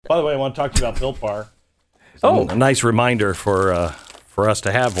By the way, I want to talk to you about Built Bar. A nice reminder for us to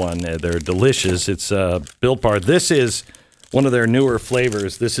have one. They're delicious. It's Built Bar. This is one of their newer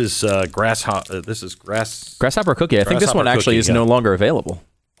flavors. This is grasshopper cookie. I think this one actually is no longer available.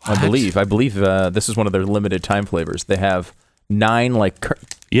 What? I believe this is one of their limited time flavors. They have 9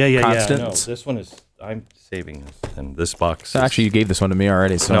 constants. No, this one is. I'm saving this in this box. Actually, you gave this one to me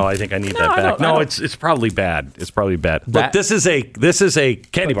already. So no, I think I need that back. No, it's probably bad. It's probably bad. Look, this is a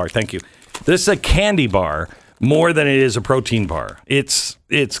candy bar. Thank you. This is a candy bar more than it is a protein bar. It's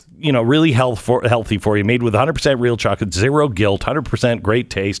really healthy for you. Made with 100% real chocolate, 0 guilt, 100% great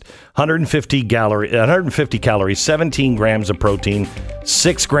taste, 150 calories, 17 grams of protein,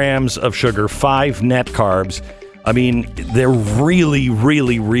 6 grams of sugar, 5 net carbs. I mean, they're really,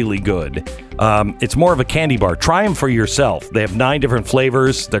 really, really good. It's more of a candy bar. Try them for yourself. They have 9 different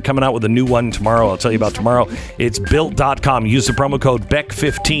flavors. They're coming out with a new one tomorrow. I'll tell you about tomorrow. It's Built.com. Use the promo code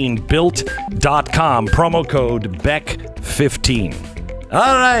BECK15. Built.com. Promo code BECK15.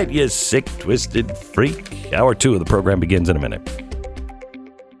 All right, you sick, twisted freak. Hour 2 of the program begins in a minute.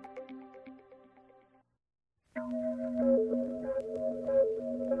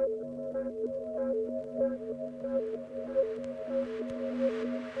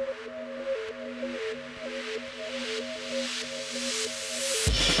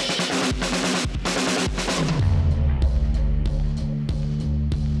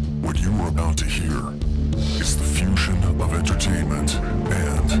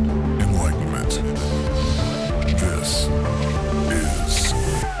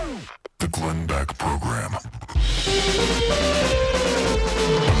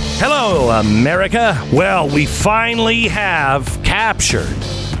 America, well, we finally have captured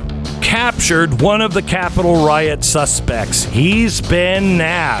one of the Capitol riot suspects. He's been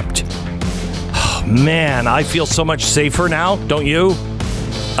nabbed. Oh, man, I feel so much safer now, don't you?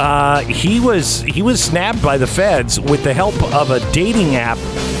 He was nabbed by the feds with the help of a dating app,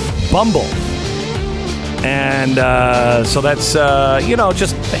 Bumble. And so that's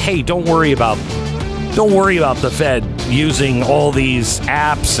just hey, don't worry about the Fed using all these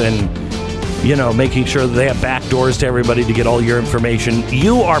apps and making sure that they have back doors to everybody to get all your information.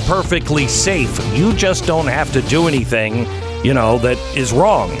 You are perfectly safe. You just don't have to do anything, that is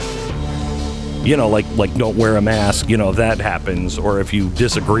wrong. Like don't wear a mask, if that happens, or if you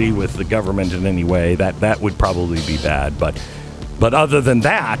disagree with the government in any way, that would probably be bad. But other than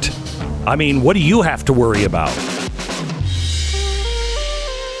that, I mean, what do you have to worry about?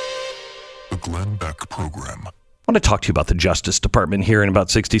 The Glenn Beck Program. I want to talk to you about the Justice Department here in about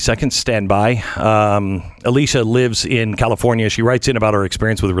 60 seconds. Stand by. Alicia lives in California. She writes in about her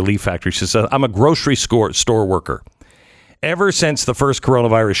experience with Relief Factor. She says, I'm a grocery store worker. Ever since the first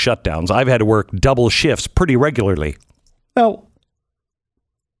coronavirus shutdowns, I've had to work double shifts pretty regularly. Well,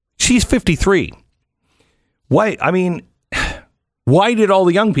 she's 53. Why did all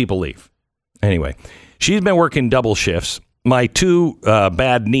the young people leave? Anyway, she's been working double shifts. My 2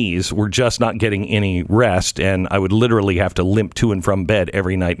 bad knees were just not getting any rest, and I would literally have to limp to and from bed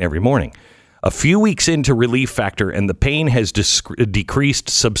every night and every morning. A few weeks into Relief Factor, and the pain has decreased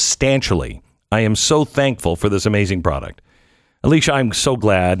substantially. I am so thankful for this amazing product. Alicia, I'm so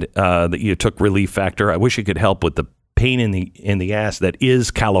glad that you took Relief Factor. I wish it could help with the pain in the ass that is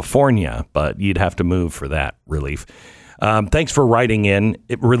California, but you'd have to move for that relief. Thanks for writing in.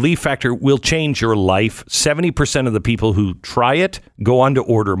 Relief Factor will change your life. 70% of the people who try it go on to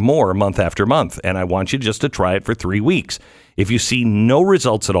order more month after month. And I want you just to try it for 3 weeks. If you see no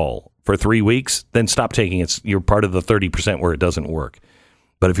results at all for 3 weeks, then stop taking it. You're part of the 30% where it doesn't work.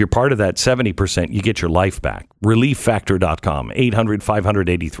 But if you're part of that 70%, you get your life back. ReliefFactor.com.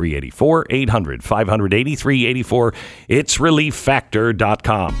 800-500-8384. 800-500-8384. It's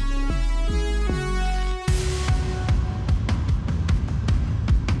ReliefFactor.com.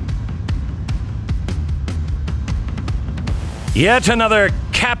 Yet another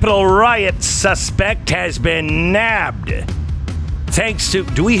Capitol riot suspect has been nabbed. Thanks to,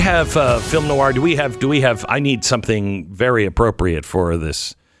 do we have film noir? Do we have? I need something very appropriate for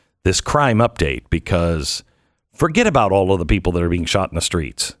this crime update, because forget about all of the people that are being shot in the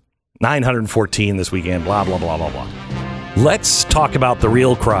streets. 914 this weekend. Blah blah blah blah blah. Let's talk about the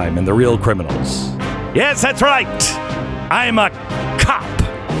real crime and the real criminals. Yes, that's right. I'm a cop.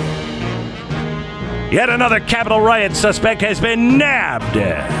 Yet another Capitol riot suspect has been nabbed.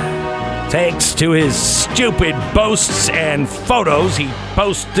 Thanks to his stupid boasts and photos he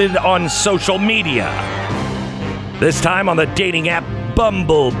posted on social media. This time on the dating app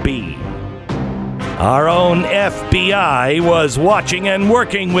Bumblebee. Our own FBI was watching and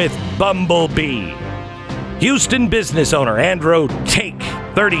working with Bumblebee. Houston business owner Andrew Tate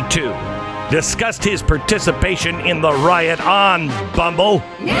 32, discussed his participation in the riot on Bumble.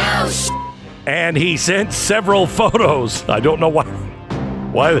 And he sent several photos. I don't know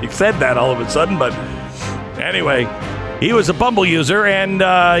why they said that all of a sudden, but anyway, he was a Bumble user,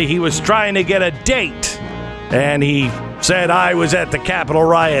 and he was trying to get a date. And he said, I was at the Capitol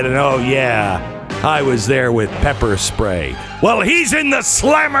riot, and oh yeah, I was there with pepper spray. Well, he's in the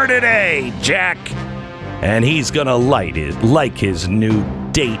slammer today, Jack. And he's going to like his new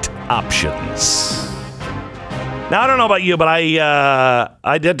date options. Now, I don't know about you, but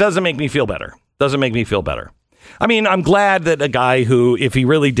that doesn't make me feel better. Doesn't make me feel better. I mean, I'm glad that a guy who, if he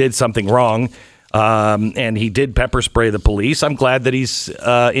really did something wrong, and he did pepper spray the police, I'm glad that he's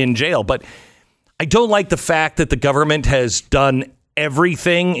in jail. But I don't like the fact that the government has done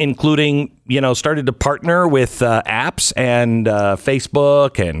everything, including, started to partner with apps and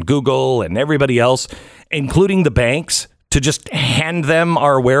Facebook and Google and everybody else, including the banks, to just hand them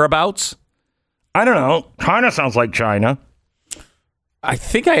our whereabouts. I don't know. Kind of sounds like China. I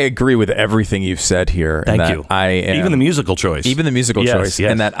think I agree with everything you've said here. Thank you. Even the musical choice. Yes.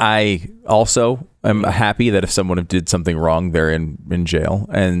 And that I also am happy that if someone did something wrong, they're in jail.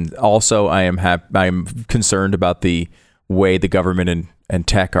 And also I am concerned about the way the government and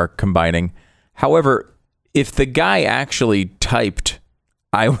tech are combining. However, if the guy actually typed,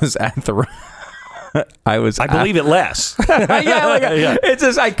 I was at the... I believe it less. It's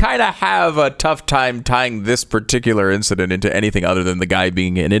just, I kind of have a tough time tying this particular incident into anything other than the guy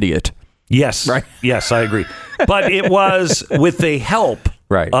being an idiot. Yes. Right. Yes, I agree. But it was with the help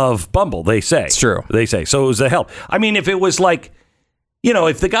of Bumble, they say. It's true. They say. So it was the help. I mean, if it was like,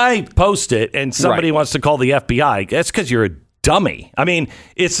 if the guy posts it and somebody wants to call the FBI, that's because you're a dummy. I mean,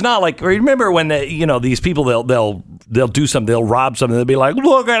 it's not like, remember when these people they'll do something, they'll rob something, they'll be like,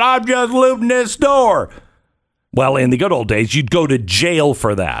 look, I'm just looting this store. Well, in the good old days, you'd go to jail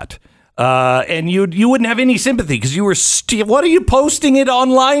for that, and you wouldn't have any sympathy because you were what are you posting it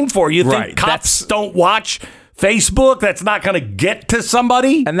online for? You think cops don't watch Facebook? That's not going to get to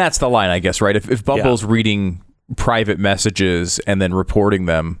somebody. And that's the line, I guess, right? If Bumble's reading private messages and then reporting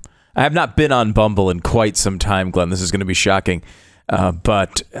them. I have not been on Bumble in quite some time, Glenn. This is going to be shocking.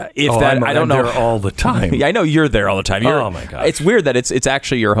 But I don't know. There all the time. Yeah, I know you're there all the time. Oh my God! It's weird that it's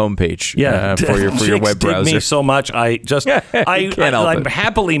actually your homepage. For your web browser. Dig me so much. I'm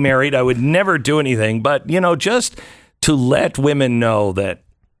happily married. I would never do anything, but just to let women know that,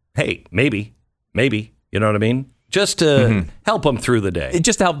 hey, maybe, you know what I mean? Just to help them through the day.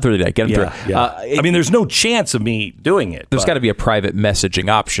 Just to help them through the day. Get them through. Yeah. I mean, there's no chance of me doing it. There's got to be a private messing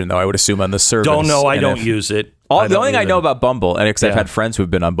option, though, I would assume, on the service. Don't know. I don't use it. The only thing I know about Bumble, and because I've had friends who have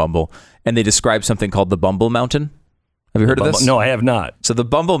been on Bumble, and they describe something called the Bumble Mountain. Have you heard of this? No, I have not. So the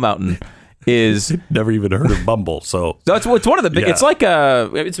Bumble Mountain is... Never even heard of Bumble, so... So it's one of the big... Yeah. It's like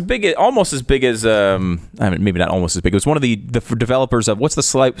it's a big... Almost as big as... maybe not almost as big. It was one of the developers of... What's the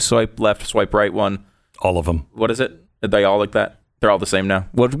swipe left, swipe right one? All of them. What is it? Are they all like that? They're all the same now.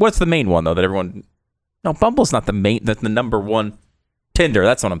 What's the main one, though, that everyone... No, Bumble's not the main... That's the number one. Tinder,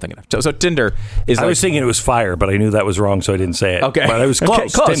 that's what I'm thinking of. So Tinder is I was thinking it was Fire, but I knew that was wrong, so I didn't say it. Okay. But I was close. Okay,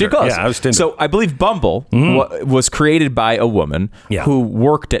 close. You're close. Yeah, I was Tinder. So I believe Bumble was created by a woman who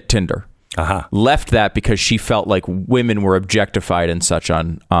worked at Tinder. Left that because she felt like women were objectified and such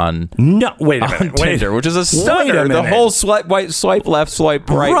on wait a minute, Tinder, which is a stunner. The whole swipe left, swipe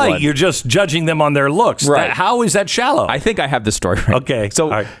right. Right, one. You're just judging them on their looks. Right. How is that shallow? I think I have the story right. Okay.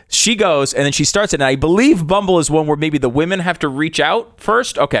 So she goes and then she starts it. And I believe Bumble is one where maybe the women have to reach out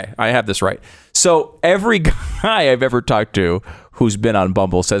first. Okay, I have this right. So every guy I've ever talked to who's been on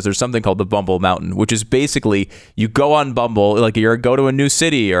Bumble says there's something called the Bumble Mountain, which is basically you go on Bumble, like go to a new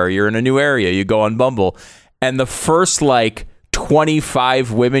city or you're in a new area, you go on Bumble, and the first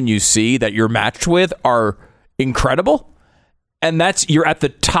 25 women you see that you're matched with are incredible. And you're at the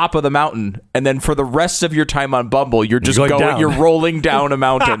top of the mountain, and then for the rest of your time on Bumble, you're just you're rolling down a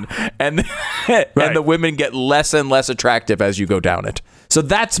mountain, and the women get less and less attractive as you go down it. So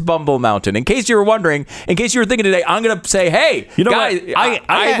that's Bumble Mountain. In case you were wondering, in case you were thinking today, I'm going to say, hey, guys,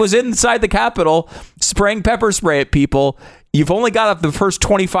 I was inside the Capitol spraying pepper spray at people. You've only got up the first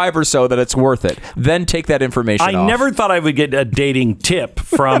 25 or so that it's worth it. Then take that information off. I never thought I would get a dating tip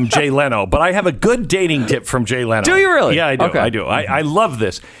from Jay Leno, but I have a good dating tip from Jay Leno. Do you really? Yeah, I do. Okay. I do. I love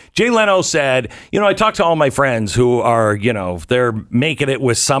this. Jay Leno said, I talked to all my friends who are, they're making it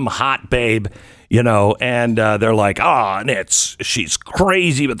with some hot babe, and they're like, she's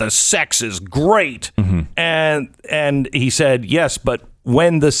crazy, but the sex is great. Mm-hmm. And he said, yes, but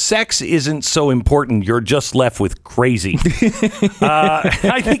when the sex isn't so important, you're just left with crazy.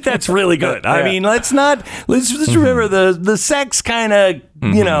 I think that's really good. I mean, let's remember the sex kind of,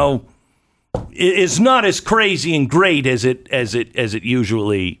 is not as crazy and great as it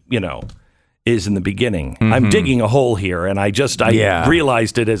usually, is in the beginning. I'm digging a hole here, and I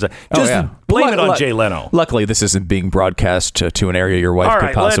realized it as blame it on Jay Leno. Luckily, this isn't being broadcast to an area your wife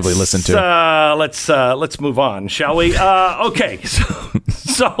could possibly listen to. Let's move on, shall we? Okay,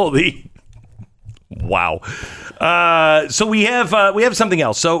 so we have something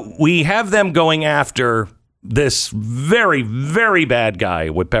else. So we have them going after this very, very bad guy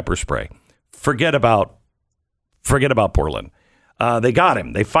with pepper spray. Forget about Portland. They got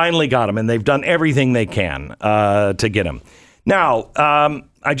him. They finally got him, and they've done everything they can to get him. Now,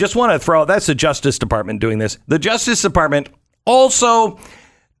 I just want to throw, that's the Justice Department doing this. The Justice Department also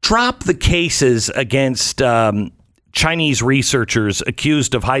dropped the cases against Chinese researchers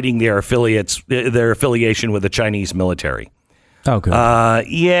accused of hiding their affiliation with the Chinese military. Oh, good.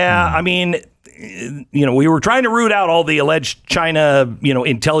 I mean, we were trying to root out all the alleged China,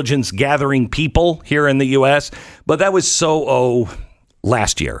 intelligence gathering people here in the U.S., but that was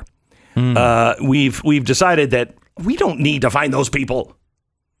last year. We've decided that we don't need to find those people,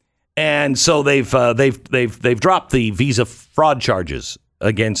 and so they've dropped the visa fraud charges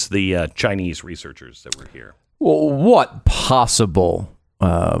against the Chinese researchers that were here. Well, what possible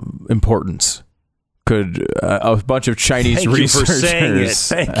importance could a bunch of Chinese researchers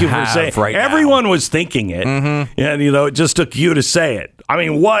Thank you for saying it. Right now? Everyone was thinking it, and it just took you to say it. I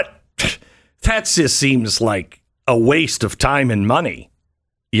mean, what? That just seems like a waste of time and money.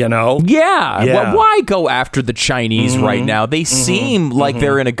 Yeah. Well, why go after the Chinese right now? They seem like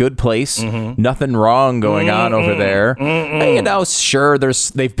they're in a good place. Nothing wrong going on over there. Sure,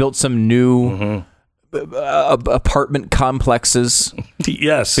 they've built some new apartment complexes.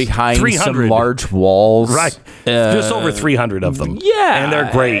 Yes, behind some large walls. Right, just over 300 of them. Yeah, and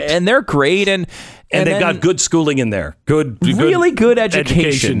they're great. And they've got good schooling in there. Really good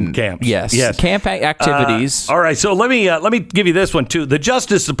education camps. Yes, camp activities. All right, so let me give you this one too. The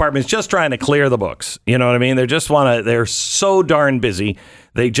Justice Department is just trying to clear the books. You know what I mean? They're so darn busy.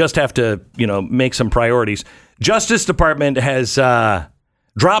 They just have to make some priorities. Justice Department has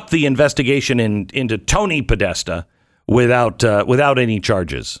dropped the investigation into Tony Podesta without any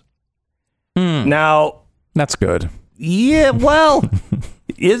charges. Now, that's good. Yeah, well,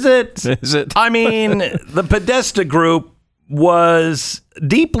 is it? Is it? I mean, the Podesta group was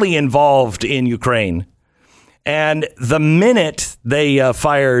deeply involved in Ukraine, and the minute they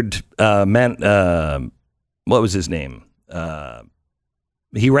fired what was his name?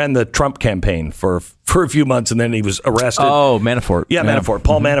 He ran the Trump campaign for a few months, and then he was arrested. Oh, Manafort. Yeah, Manafort.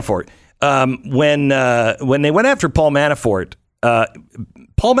 Paul Manafort. When they went after Paul Manafort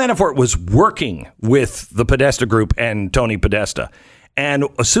was working with the Podesta group and Tony Podesta, and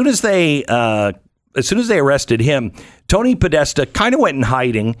as soon as they arrested him, Tony Podesta kind of went in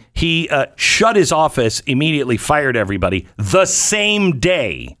hiding. He shut his office, immediately fired everybody the same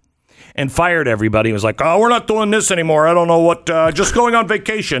day. And fired everybody. He was like, "Oh, we're not doing this anymore. I don't know what. Just going on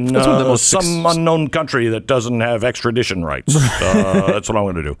vacation. Some unknown country that doesn't have extradition rights. That's what I'm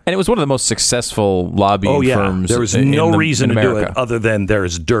going to do." And it was one of the most successful lobbying firms. There was no reason to do it other than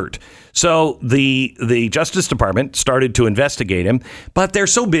there's dirt. So the Justice Department started to investigate him, but they're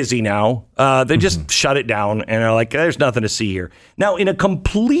so busy now. They just shut it down, and they're like, "There's nothing to see here." Now, in a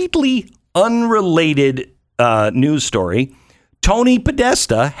completely unrelated news story, Tony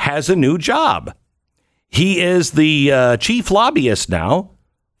Podesta has a new job. He is the chief lobbyist now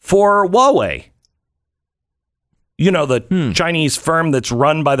for Huawei. The Chinese firm that's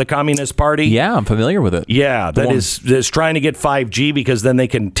run by the Communist Party? Yeah, I'm familiar with it. Yeah, that is trying to get 5G because then they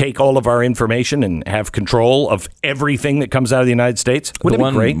can take all of our information and have control of everything that comes out of the United States. Wouldn't it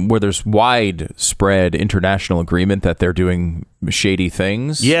be great? Where there's widespread international agreement that they're doing shady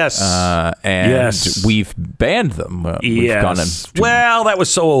things. Yes. We've banned them. Well, that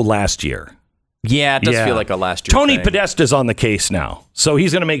was so last year. Yeah, it does feel like a last year Tony thing. Podesta's on the case now. So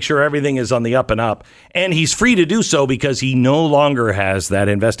he's going to make sure everything is on the up and up. And he's free to do so because he no longer has that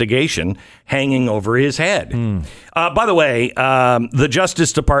investigation hanging over his head. By the way, the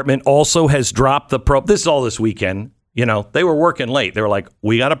Justice Department also has dropped the probe. This is all this weekend. They were working late. They were like,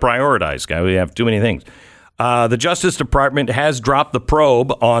 we got to prioritize, guys. We have too many things. The Justice Department has dropped the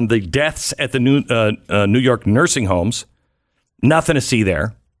probe on the deaths at the New York nursing homes. Nothing to see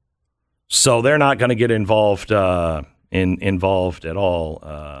there. So they're not going to get involved involved at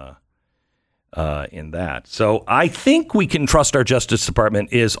all in that. So I think we can trust our Justice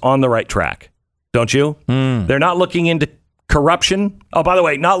Department is on the right track. Don't you? They're not looking into corruption. Oh, by the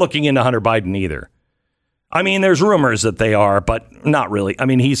way, not looking into Hunter Biden either. I mean, there's rumors that they are, but not really. I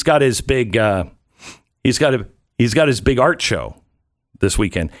mean, he's got his big he's got his big art show this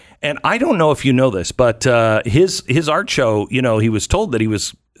weekend. And I don't know if you know this, but his art show, you know, he was told that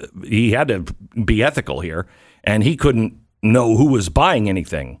he had to be ethical here, and he couldn't know who was buying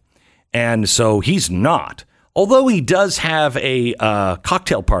anything. And so he's not. Although he does have a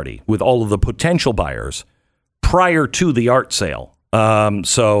cocktail party with all of the potential buyers prior to the art sale.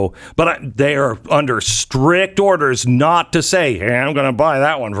 But they are under strict orders not to say, hey, I'm going to buy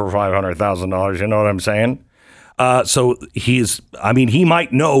that one for $500,000. You know what I'm saying? So he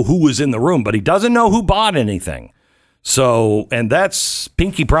might know who was in the room, but he doesn't know who bought anything. So, and that's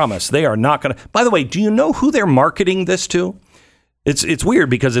pinky promise. They are not going to. By the way, do you know who they're marketing this to? It's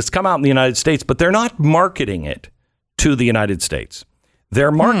weird because it's come out in the United States, but they're not marketing it to the United States.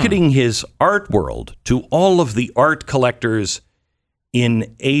 They're marketing his art world to all of the art collectors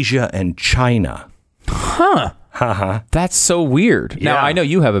in Asia and China. Huh. That's so weird. Yeah. Now, I know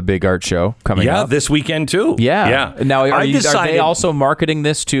you have a big art show coming up. Yeah, this weekend too. Yeah. Now, are they also marketing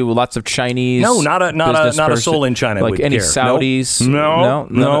this to lots of Chinese? No, not a soul in China. Like would any care. Saudis?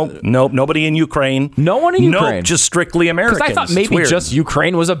 Nope. Nobody in Ukraine. No one in Ukraine. Nope, just strictly Americans. Because I thought maybe just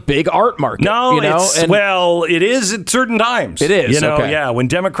Ukraine was a big art market. No, it is at certain times. It is. Yeah. When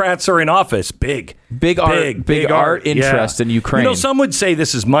Democrats are in office, big art interest in Ukraine. You know, some would say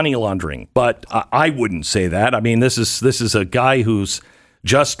this is money laundering, but I wouldn't say that. I mean, this is a guy who's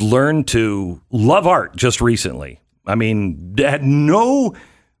just learned to love art just recently. I mean, had no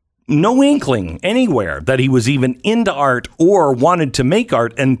inkling anywhere that he was even into art or wanted to make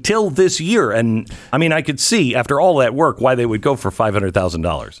art until this year. And I mean, I could see after all that work why they would go for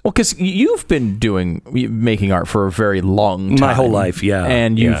 $500,000. Well, because you've been making art for a very long time. My whole life, yeah.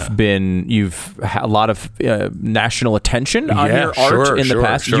 And you've had a lot of national attention on your art in the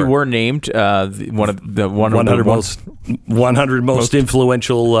past. Sure. You were named one of the 100 most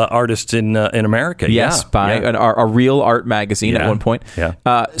influential artists in America. Yes, by a real art magazine at one point.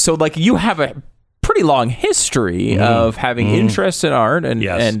 Yeah. So like you have a pretty long history of having interest in art and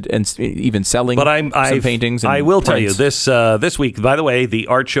even selling some paintings. And I will tell you prints. this week. By the way, the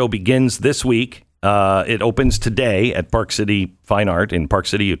art show begins this week. It opens today at Park City Fine Art in Park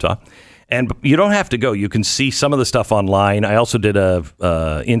City, Utah. And you don't have to go. You can see some of the stuff online. I also did a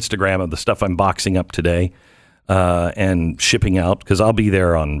Instagram of the stuff I'm boxing up today and shipping out because I'll be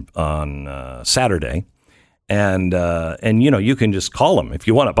there on Saturday. And you know, you can just call them if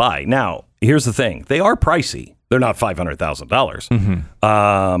you want to buy. Now, here's the thing. They are pricey. They're not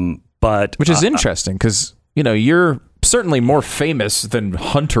 $500,000. But which is interesting because, you know, you're certainly more famous than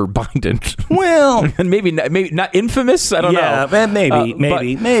Hunter Biden. Well, and maybe not infamous. I don't know. Yeah,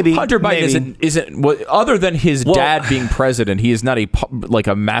 maybe. Hunter Biden isn't other than his dad being president. He is not a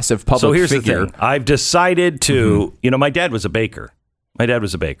massive public figure. So here's the thing. I've decided to, you know, my dad was a baker.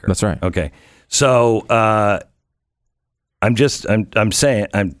 That's right. Okay. So I'm saying,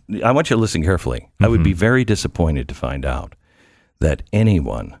 I want you to listen carefully. I would be very disappointed to find out that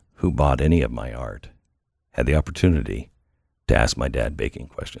anyone who bought any of my art had the opportunity to ask my dad baking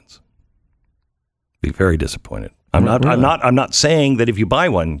questions. Be very disappointed. I'm not saying that if you buy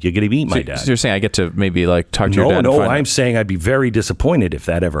one, you get to eat my dad. So you're saying I get to maybe talk to your dad? No, I'm saying I'd be very disappointed if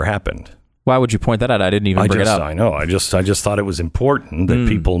that ever happened. Why would you point that out? I didn't even bring it up. I know. I just thought it was important that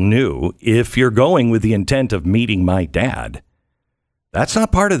people knew if you're going with the intent of meeting my dad, that's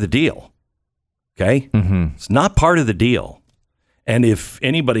not part of the deal. Okay? It's not part of the deal. And if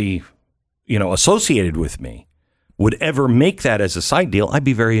anybody, you know, associated with me would ever make that as a side deal, I'd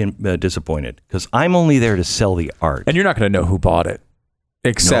be very disappointed because I'm only there to sell the art. And you're not going to know who bought it.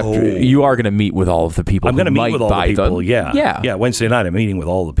 Except you are going to meet with all of the people. I'm going to meet with all the people. Yeah. Wednesday night, I'm meeting with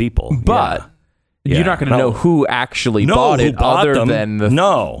all the people. But you're not going to know who actually bought it, other than the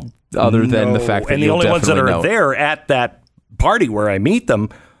fact that and the only ones that are there at that party where I meet them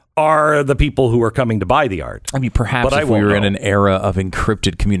are the people who are coming to buy the art. I mean, perhaps if we were in an era of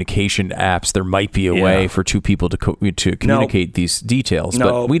encrypted communication apps, there might be a way for two people to communicate these details.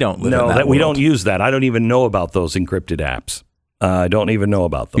 But we don't live in that world. We don't use that. I don't even know about those encrypted apps. I don't even know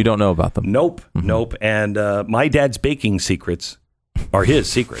about them. You don't know about them? Nope. And my dad's baking secrets are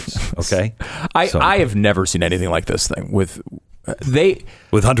his secrets. Okay. I have never seen anything like this thing with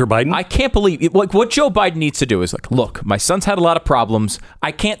Hunter Biden. I can't believe what Joe Biden needs to do is look, my son's had a lot of problems.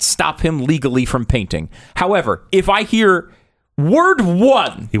 I can't stop him legally from painting. However, if I hear word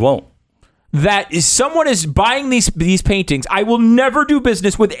one, he won't. That is someone is buying these paintings, I will never do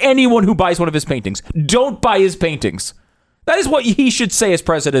business with anyone who buys one of his paintings. Don't buy his paintings. That is what he should say as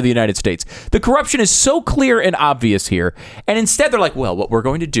president of the United States. The corruption is so clear and obvious here. And instead they're like, well, what we're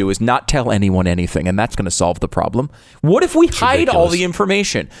going to do is not tell anyone anything, and that's going to solve the problem. What if we hide all the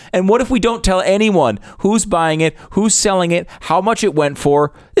information? And what if we don't tell anyone who's buying it, who's selling it, how much it went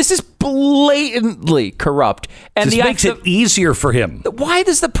for? This is blatantly corrupt. And this makes it easier for him. Why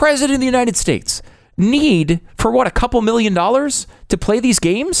does the president of the United States need, for what, $2 million to play these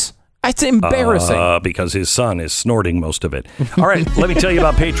games? It's embarrassing. Because his son is snorting most of it. All right, let me tell you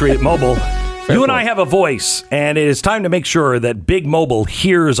about Patriot Mobile. You and I have a voice, and it is time to make sure that Big Mobile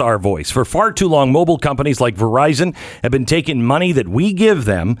hears our voice. For far too long, mobile companies like Verizon have been taking money that we give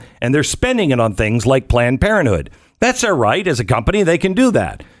them, and they're spending it on things like Planned Parenthood. That's their right. As a company, they can do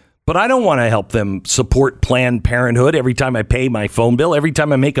that. But I don't want to help them support Planned Parenthood every time I pay my phone bill. Every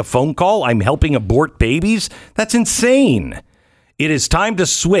time I make a phone call, I'm helping abort babies. That's insane. It is time to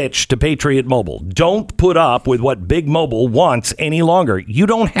switch to Patriot Mobile. Don't put up with what Big Mobile wants any longer. You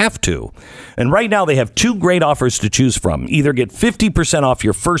don't have to. And right now they have 2 great offers to choose from. Either get 50% off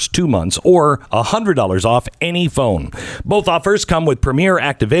your first 2 months or $100 off any phone. Both offers come with Premier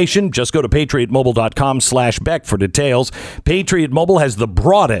activation. Just go to patriotmobile.com/Beck for details. Patriot Mobile has the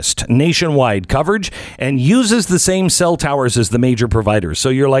broadest nationwide coverage and uses the same cell towers as the major providers. So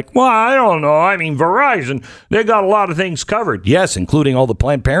you're like, well, I don't know. I mean, Verizon, they got a lot of things covered. Yes, including all the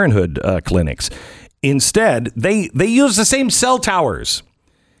Planned Parenthood clinics. Instead, they use the same cell towers,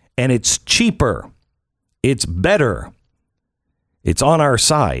 and it's cheaper. It's better. It's on our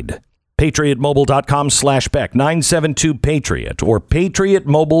side. PatriotMobile.com/Beck, 972-PATRIOT, or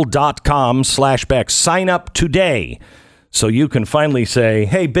PatriotMobile.com/Beck. Sign up today so you can finally say,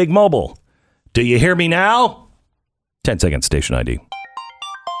 hey, Big Mobile, do you hear me now? 10-second station ID.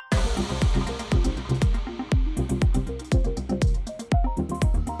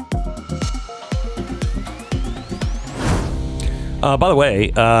 By the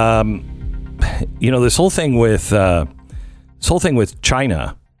way, this whole thing with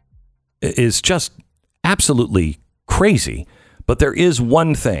China is just absolutely crazy. But there is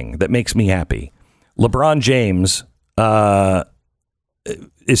one thing that makes me happy. LeBron James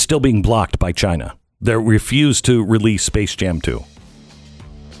is still being blocked by China. They refuse to release Space Jam 2.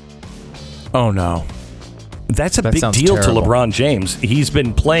 Oh, no. That's a big deal terrible to LeBron James. He's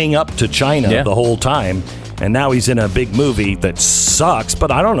been playing up to China the whole time. And now he's in a big movie that sucks, but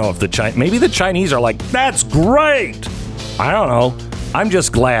I don't know if maybe the Chinese are like, that's great. I don't know. I'm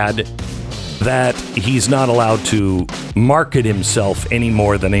just glad that he's not allowed to market himself any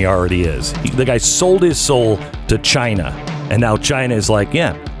more than he already is. The guy sold his soul to China, and now China is like,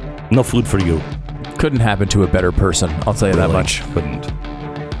 yeah, no food for you. Couldn't happen to a better person, I'll tell you that much. Couldn't.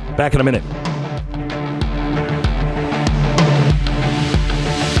 Back in a minute.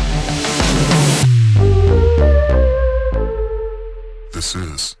 This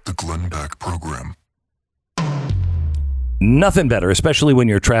is the Glenn Beck Program. Nothing better, especially when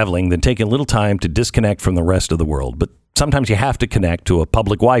you're traveling, than taking a little time to disconnect from the rest of the world. But sometimes you have to connect to a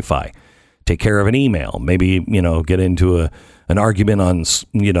public Wi-Fi. Take care of an email. Maybe, get into an argument on,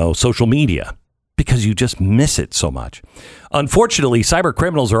 social media, because you just miss it so much. Unfortunately, cyber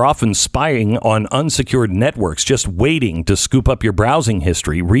criminals are often spying on unsecured networks, just waiting to scoop up your browsing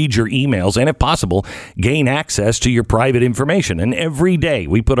history, read your emails, and if possible, gain access to your private information. And every day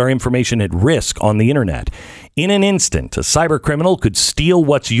we put our information at risk on the internet. In an instant, a cyber criminal could steal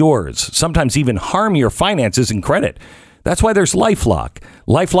what's yours, sometimes even harm your finances and credit. That's why there's LifeLock.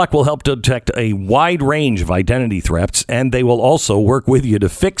 LifeLock will help detect a wide range of identity threats, and they will also work with you to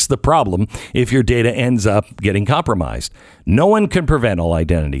fix the problem if your data ends up getting compromised. No one can prevent all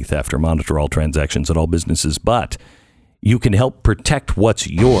identity theft or monitor all transactions at all businesses, but you can help protect what's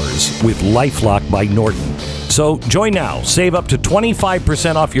yours with LifeLock by Norton. So join now. Save up to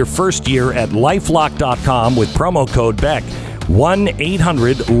 25% off your first year at LifeLock.com with promo code BECK.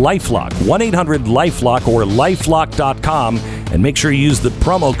 1-800-LIFELOCK, 1-800-LIFELOCK, or lifelock.com, and make sure you use the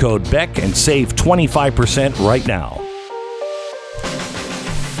promo code BECK and save 25% right now.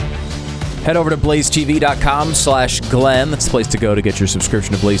 Head over to blazetv.com/Glenn. That's the place to go to get your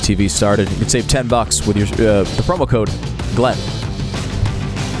subscription to Blaze TV started. You can save $10 with your the promo code Glenn.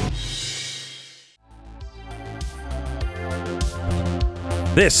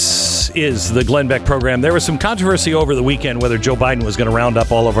 This is the Glenn Beck Program. There was some controversy over the weekend whether Joe Biden was going to round up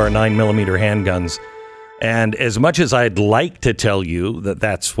all of our 9mm handguns. And as much as I'd like to tell you that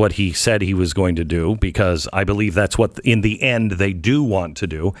that's what he said he was going to do, because I believe that's what, in the end, they do want to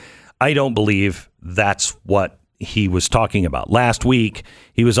do, I don't believe that's what he was talking about. Last week,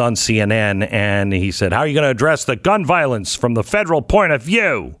 he was on CNN, and he said, how are you going to address the gun violence from the federal point of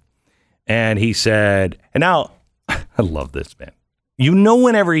view? And he said, and now I love this, man. You know,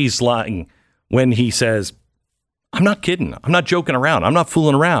 whenever he's lying, when he says, I'm not kidding. I'm not joking around. I'm not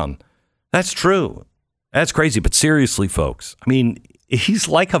fooling around. That's true. That's crazy. But seriously, folks, I mean, he's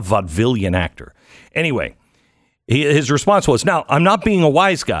like a vaudevillian actor. Anyway, his response was, now, I'm not being a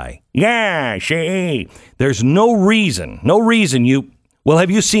wise guy. Yeah, see, there's no reason you... Well,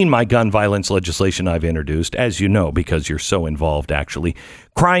 have you seen my gun violence legislation I've introduced? As you know, because you're so involved, actually.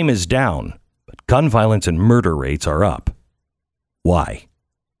 Crime is down, but gun violence and murder rates are up. Why?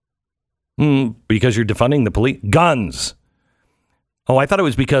 Because you're defunding the police. Guns. Oh, I thought it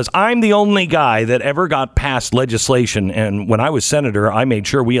was because I'm the only guy that ever got passed legislation. And when I was senator, I made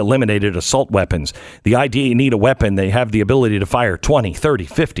sure we eliminated assault weapons. The idea you need a weapon, they have the ability to fire 20, 30,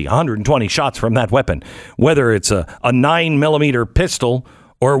 50, 120 shots from that weapon. Whether it's a 9mm pistol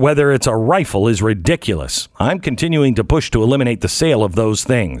or whether it's a rifle is ridiculous. I'm continuing to push to eliminate the sale of those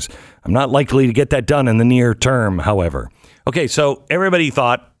things. I'm not likely to get that done in the near term, however. Okay, so everybody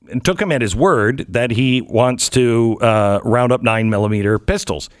thought and took him at his word that he wants to round up 9mm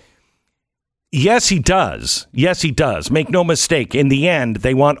pistols. Yes, he does. Yes, he does. Make no mistake. In the end,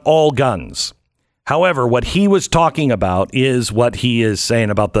 they want all guns. However, what he was talking about is what he is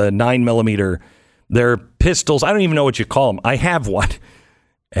saying about the 9mm. They're pistols. I don't even know what you call them. I have one.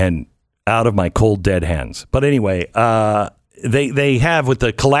 And out of my cold, dead hands. But anyway, they have with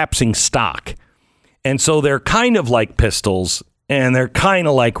the collapsing stock. And so they're kind of like pistols. And they're kind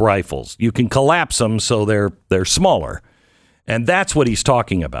of like rifles. You can collapse them so they're smaller. And that's what he's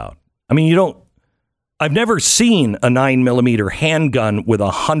talking about. I mean, I've never seen a 9mm handgun with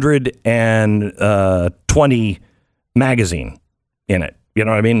 120 magazine in it. You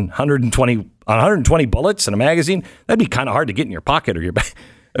know what I mean? 120 bullets in a magazine. That'd be kind of hard to get in your pocket or your back.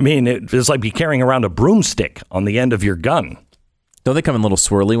 I mean, it's like be carrying around a broomstick on the end of your gun. Don't they come in little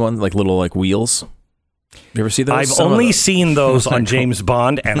swirly ones, like little wheels? You ever see those? I've only seen those on James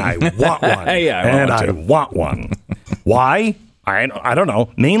Bond, and I want one. I want one. Why? I don't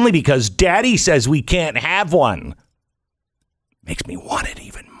know. Mainly because Daddy says we can't have one. Makes me want it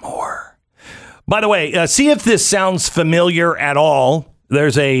even more. By the way, see if this sounds familiar at all.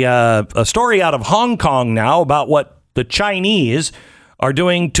 There's a story out of Hong Kong now about what the Chinese are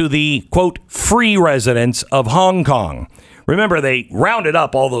doing to the, quote, free residents of Hong Kong. Remember, they rounded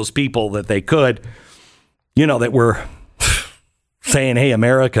up all those people that they could, that were saying, hey,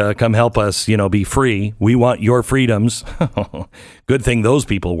 America, come help us, be free. We want your freedoms. Good thing those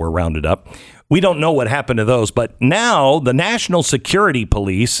people were rounded up. We don't know what happened to those. But now the National Security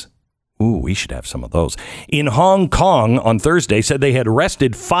Police, we should have some of those, in Hong Kong on Thursday said they had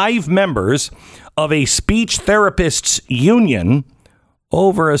arrested 5 members of a speech therapists union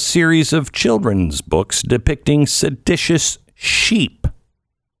over a series of children's books depicting seditious sheep.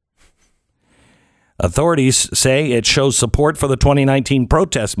 Authorities say it shows support for the 2019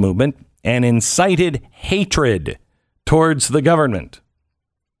 protest movement and incited hatred towards the government.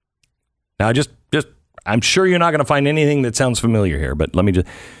 Now, just I'm sure you're not going to find anything that sounds familiar here, but let me just...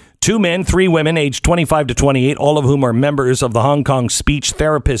 2 men, 3 women, aged 25 to 28, all of whom are members of the Hong Kong Speech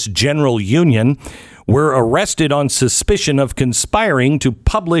Therapists General Union, were arrested on suspicion of conspiring to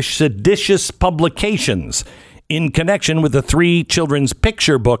publish seditious publications in connection with the 3 children's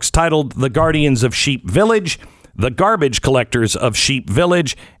picture books titled The Guardians of Sheep Village, The Garbage Collectors of Sheep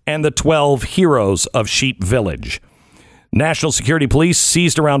Village, and The 12 Heroes of Sheep Village. National Security Police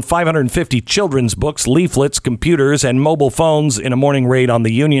seized around 550 children's books, leaflets, computers, and mobile phones in a morning raid on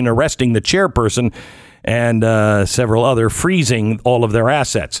the union, arresting the chairperson and several other, freezing all of their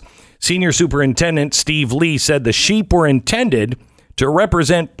assets. Senior Superintendent Steve Lee said the sheep were intended to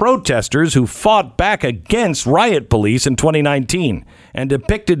represent protesters who fought back against riot police in 2019 and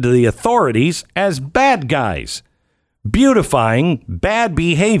depicted the authorities as bad guys, beautifying bad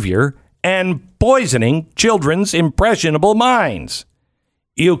behavior and poisoning children's impressionable minds.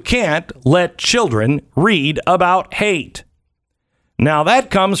 You can't let children read about hate. Now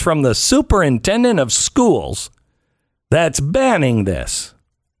that comes from the superintendent of schools that's banning this.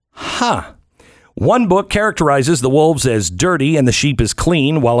 One book characterizes the wolves as dirty and the sheep as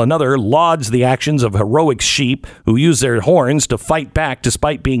clean, while another lauds the actions of heroic sheep who use their horns to fight back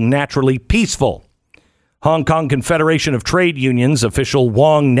despite being naturally peaceful. Hong Kong Confederation of Trade Unions official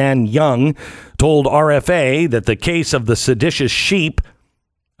Wong Nan Young told RFA that the case of the seditious sheep,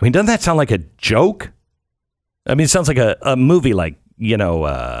 doesn't that sound like a joke? It sounds like a movie like,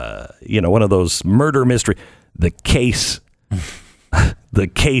 one of those murder mystery. The case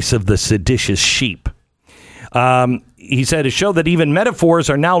of the seditious sheep. He said it showed that even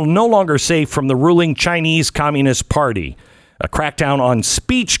metaphors are now no longer safe from the ruling Chinese Communist Party. A crackdown on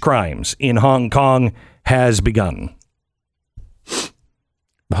speech crimes in Hong Kong has begun.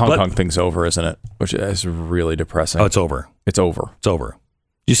 The Hong Kong thing's over, isn't it? Which is really depressing. Oh, it's over. It's over. It's over.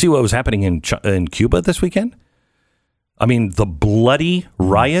 Do you see what was happening in Cuba this weekend? I mean, the bloody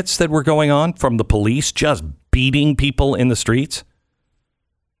riots that were going on from the police just beating people in the streets.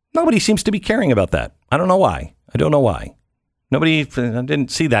 Nobody seems to be caring about that. I don't know why. I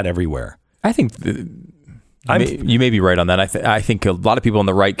didn't see that everywhere. I think you may be right on that. I think a lot of people on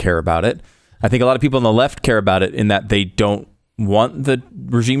the right care about it. I think a lot of people on the left care about it in that they don't want the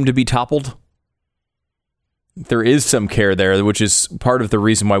regime to be toppled. There is some care there, which is part of the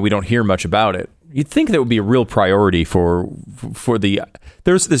reason why we don't hear much about it. You'd think that would be a real priority for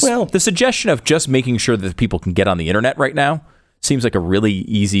there's this the suggestion of just making sure that people can get on the internet right now seems like a really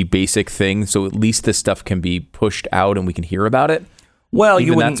easy, basic thing. So at least this stuff can be pushed out and we can hear about it. Well,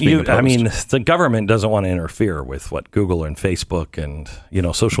 the government doesn't want to interfere with what Google and Facebook and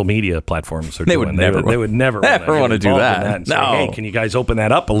social media platforms are doing. They would never want to do that. And say, hey, can you guys open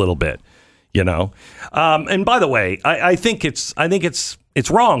that up a little bit? And by the way, I think it's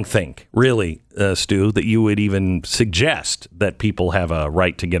wrong. Really, Stu, that you would even suggest that people have a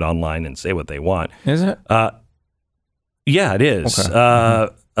right to get online and say what they want. Is it? Yeah, it is.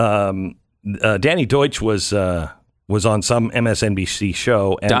 Okay. Danny Deutsch was on some MSNBC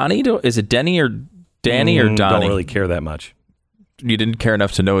show. And Donnie? Is it Denny or Danny or Donnie? Don't really care that much. You didn't care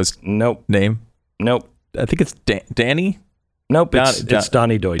enough to know his name? Nope. I think it's Danny. Nope, it's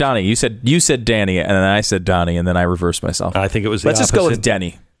Donnie Deutsch. Donnie, you said Danny, and then I said Donnie, and then I reversed myself. I think it was the Let's opposite. just go with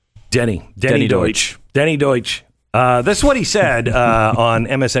Denny. Denny Deutsch. Denny Deutsch. This is what he said on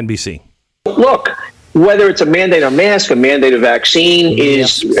MSNBC. Look, whether it's a mandate on mask, a mandate of vaccine,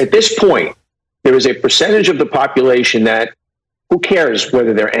 is at this point, there is a percentage of the population that who cares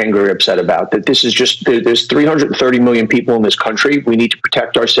whether they're angry or upset about that. This is just, there's 330 million people in this country. We need to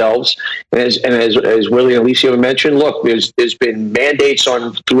protect ourselves. And as Willie and Alicia mentioned, look, there's been mandates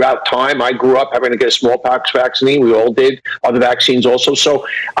on throughout time. I grew up having to get a smallpox vaccine. We all did, other vaccines also. So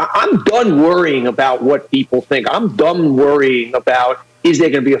I'm done worrying about what people think. I'm done worrying about, is there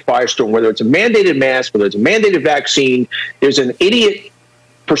going to be a firestorm, whether it's a mandated mask, whether it's a mandated vaccine. There's an idiot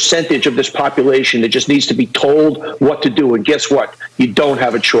percentage of this population that just needs to be told what to do. And guess what? You don't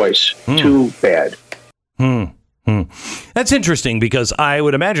have a choice. Too bad. That's interesting, because I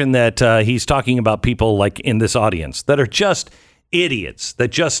would imagine that he's talking about people like in this audience that are just idiots that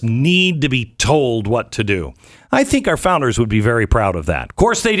just need to be told what to do. I think our founders would be very proud of that. Of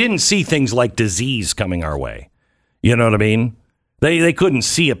course, they didn't see things like disease coming our way. You know what I mean? They couldn't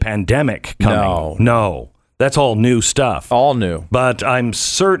see a pandemic coming. No. That's all new stuff. All new. But I'm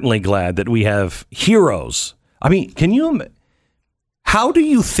certainly glad that we have heroes. I mean, how do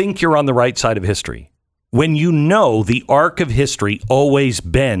you think you're on the right side of history when you know the arc of history always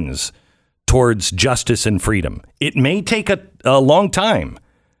bends towards justice and freedom? It may take a long time,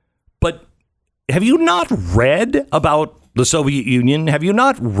 but have you not read about the Soviet Union? Have you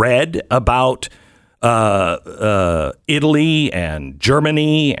not read about Italy and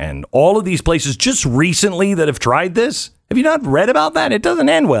Germany and all of these places just recently that have tried this? Have you not read about that? It doesn't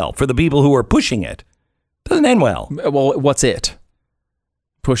end well for the people who are pushing it. It doesn't end well. Well, what's it?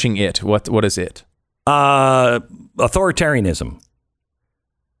 Pushing it. What is it? Authoritarianism.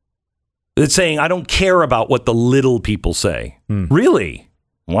 It's saying, I don't care about what the little people say. Really?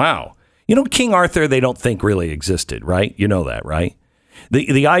 Wow. King Arthur, they don't think really existed, right? You know that, right?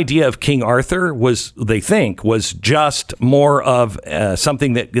 The idea of King Arthur they think was just more of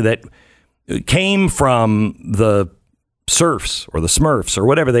something that came from the serfs or the smurfs or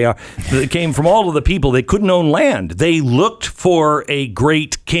whatever they are. That came from all of the people that couldn't own land. They looked for a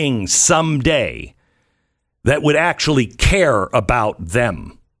great king someday that would actually care about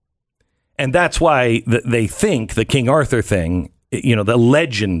them. And that's why they think the King Arthur thing, the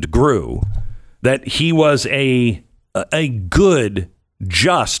legend grew, that he was a good,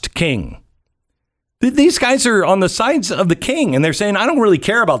 just king. These guys are on the sides of the king, and they're saying, I don't really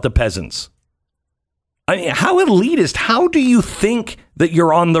care about the peasants. I mean, how elitist, how do you think that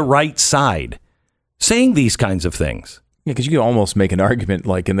you're on the right side saying these kinds of things? Yeah, because you can almost make an argument,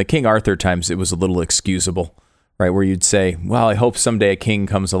 like in the King Arthur times, it was a little excusable, right? Where you'd say, well, I hope someday a king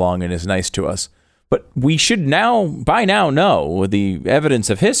comes along and is nice to us. But we should by now know, with the evidence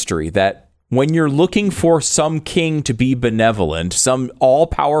of history, that when you're looking for some king to be benevolent, some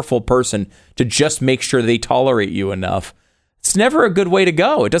all-powerful person to just make sure they tolerate you enough, it's never a good way to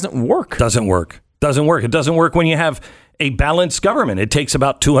go. It doesn't work. Doesn't work. It doesn't work when you have a balanced government. It takes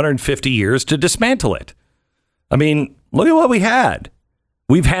about 250 years to dismantle it. I mean, look at what we had.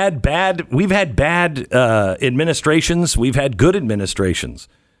 We've had bad administrations. We've had good administrations.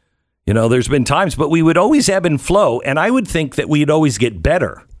 There's been times, but we would always ebb and flow, and I would think that we'd always get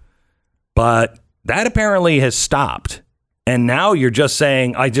better. But that apparently has stopped. And now you're just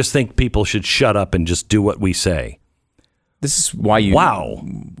saying, I just think people should shut up and just do what we say. This is why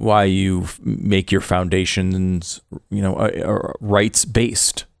you make your foundations, rights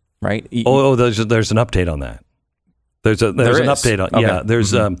based, right? There's an update on that. There's an update on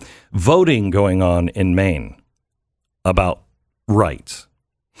there's voting going on in Maine about rights.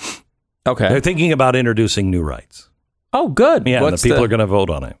 Okay, they're thinking about introducing new rights. Oh, good. Yeah, the people are going to vote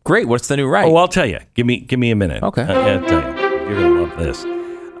on it. Great. What's the new right? Oh, I'll tell you. Give me a minute. Okay. I'll tell you. You're going to love this.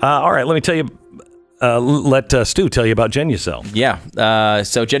 All right. Let me tell you. Let Stu tell you about Genucel. Yeah.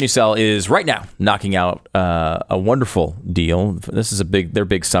 So Genucel is right now knocking out a wonderful deal. This is their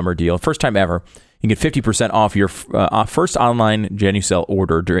big summer deal. First time ever. You can get 50% off your first online Genucel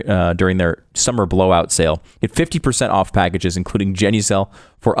order during their summer blowout sale. Get 50% off packages, including Genucel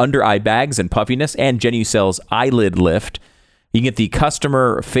for under-eye bags and puffiness, and Genucel's eyelid lift. You can get the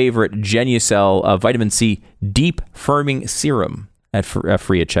customer favorite Genucel vitamin C deep firming serum at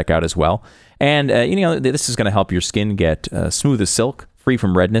free at checkout as well. And this is going to help your skin get smooth as silk, free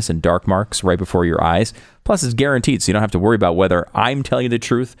from redness and dark marks right before your eyes. Plus, it's guaranteed, so you don't have to worry about whether I'm telling you the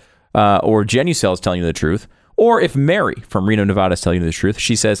truth or Genucel is telling you the truth, or if Mary from Reno, Nevada is telling you the truth.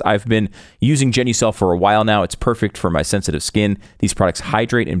 She says, I've been using Genucel for a while now. It's perfect for my sensitive skin. These products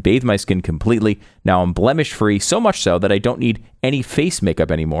hydrate and bathe my skin completely. Now I'm blemish free, so much so that I don't need any face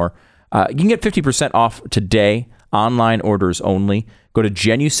makeup anymore. You can get 50% off today, online orders only. Go to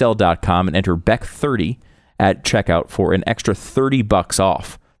Genucel.com and enter Beck30 at checkout for an extra $30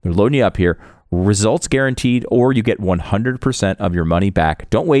 off. They're loading you up here. Results guaranteed, or you get 100% of your money back.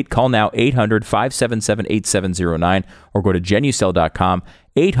 Don't wait. Call now, 800-577-8709, or go to Genucel.com,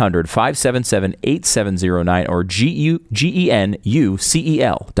 800-577-8709, or GENUCEL.com.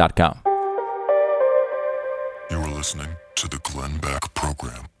 You are listening to the Glenn Beck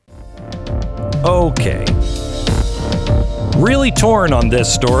Program. Okay. Really torn on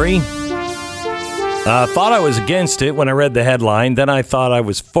this story. Thought I was against it when I read the headline. Then I thought I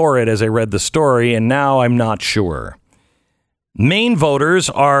was for it as I read the story, and now I'm not sure. Maine voters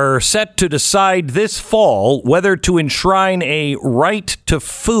are set to decide this fall whether to enshrine a right to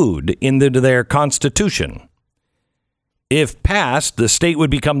food into their constitution. If passed, the state would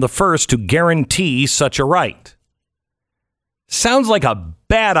become the first to guarantee such a right. Sounds like a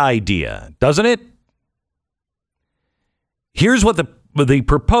bad idea, doesn't it? Here's what the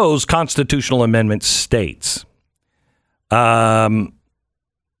proposed constitutional amendment states. They're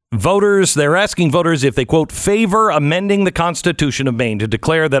asking voters if they, quote, favor amending the Constitution of Maine to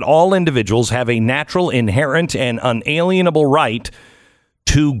declare that all individuals have a natural, inherent, and unalienable right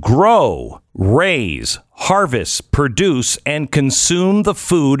to grow, raise, harvest, produce, and consume the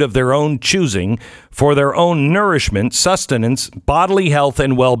food of their own choosing for their own nourishment, sustenance, bodily health,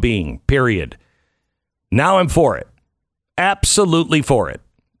 and well-being, period. Now I'm for it. Absolutely for it.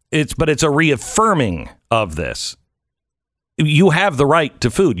 But it's a reaffirming of this. You have the right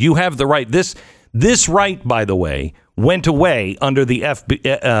to food. You have the right. This right, by the way, went away under the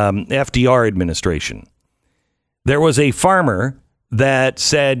FDR administration. There was a farmer that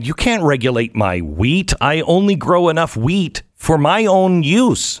said, you can't regulate my wheat. I only grow enough wheat for my own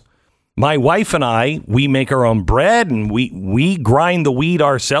use. My wife and I, we make our own bread and we grind the wheat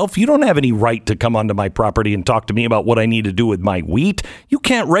ourselves. You don't have any right to come onto my property and talk to me about what I need to do with my wheat. You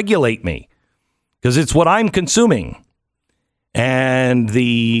can't regulate me because it's what I'm consuming. And all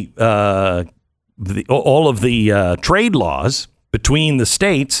of the trade laws between the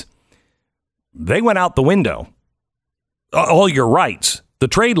states, they went out the window. All your rights. The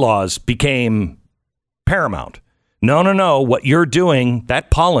trade laws became paramount. No. What you're doing,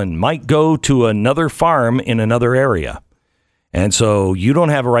 that pollen might go to another farm in another area. And so you don't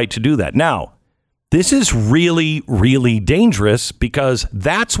have a right to do that. Now, this is really, really dangerous because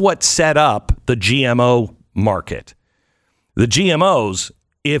that's what set up the GMO market. The GMOs,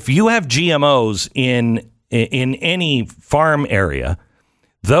 if you have GMOs in any farm area,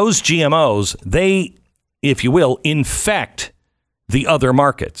 those GMOs, they, if you will, infect the other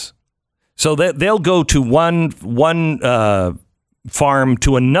markets. So that they'll go to one farm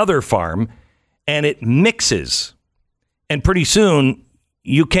to another farm, and it mixes. And pretty soon,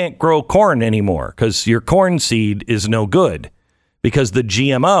 you can't grow corn anymore because your corn seed is no good. Because the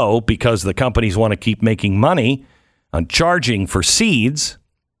GMO, because the companies want to keep making money on charging for seeds,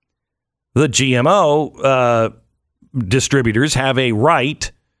 the GMO distributors have a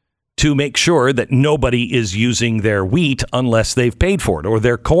right to make sure that nobody is using their wheat unless they've paid for it, or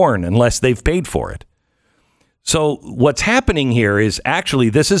their corn unless they've paid for it. So what's happening here is actually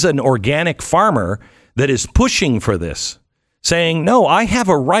this is an organic farmer that is pushing for this, saying, no, I have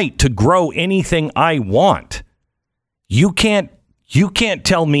a right to grow anything I want. You can't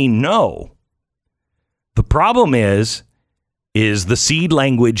tell me no. The problem is the seed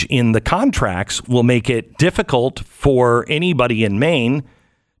language in the contracts will make it difficult for anybody in Maine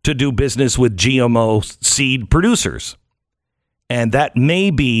to do business with GMO seed producers. And that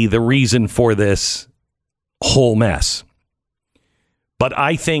may be the reason for this whole mess. But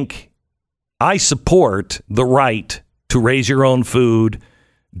I think I support the right to raise your own food,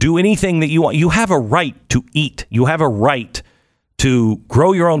 do anything that you want. You have a right to eat. You have a right to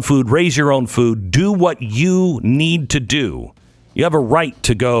grow your own food, raise your own food, do what you need to do. You have a right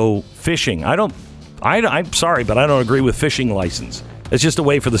to go fishing. I'm sorry, but I don't agree with fishing license. It's just a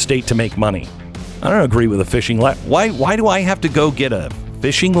way for the state to make money. I don't agree with a fishing license. Why do I have to go get a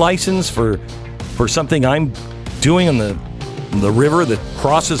fishing license for something I'm doing on the river that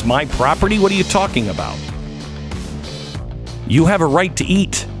crosses my property? What are you talking about? You have a right to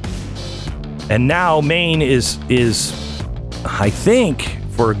eat. And now Maine is I think,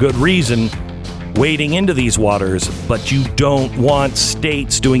 for a good reason, wading into these waters, but you don't want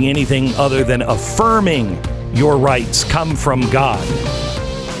states doing anything other than affirming your rights come from God.